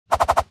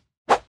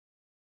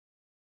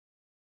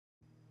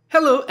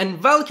Hello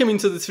and welcome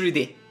into the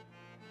 3D.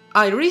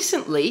 I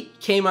recently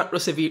came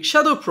across a weird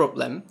shadow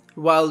problem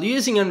while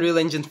using Unreal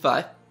Engine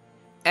 5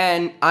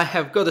 and I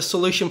have got a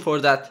solution for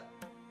that.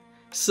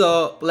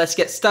 So let's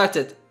get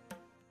started.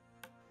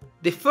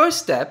 The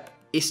first step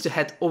is to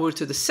head over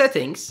to the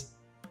settings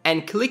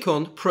and click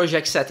on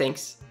Project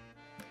Settings.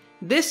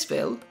 This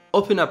will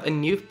open up a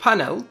new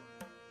panel.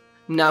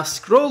 Now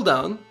scroll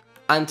down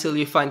until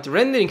you find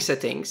Rendering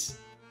Settings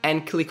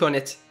and click on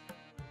it.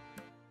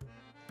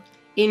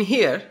 In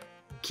here,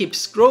 keep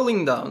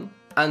scrolling down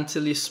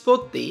until you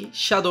spot the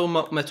Shadow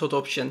Map Method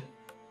option.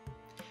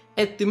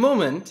 At the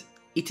moment,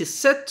 it is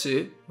set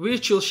to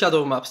Virtual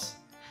Shadow Maps,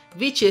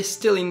 which is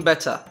still in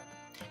beta,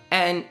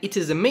 and it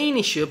is the main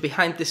issue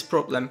behind this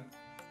problem.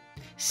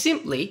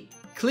 Simply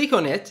click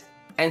on it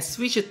and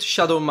switch it to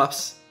Shadow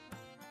Maps.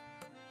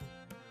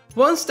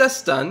 Once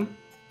that's done,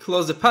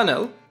 close the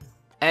panel,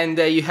 and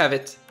there you have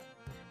it.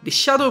 The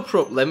shadow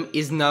problem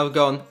is now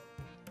gone.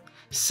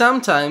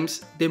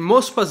 Sometimes the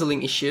most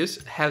puzzling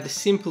issues have the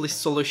simplest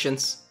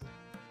solutions.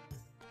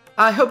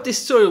 I hope this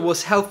story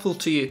was helpful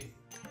to you,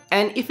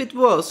 and if it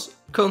was,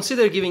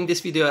 consider giving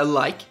this video a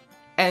like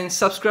and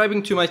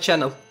subscribing to my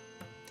channel.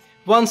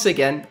 Once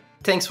again,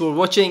 thanks for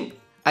watching.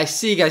 I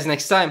see you guys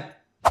next time.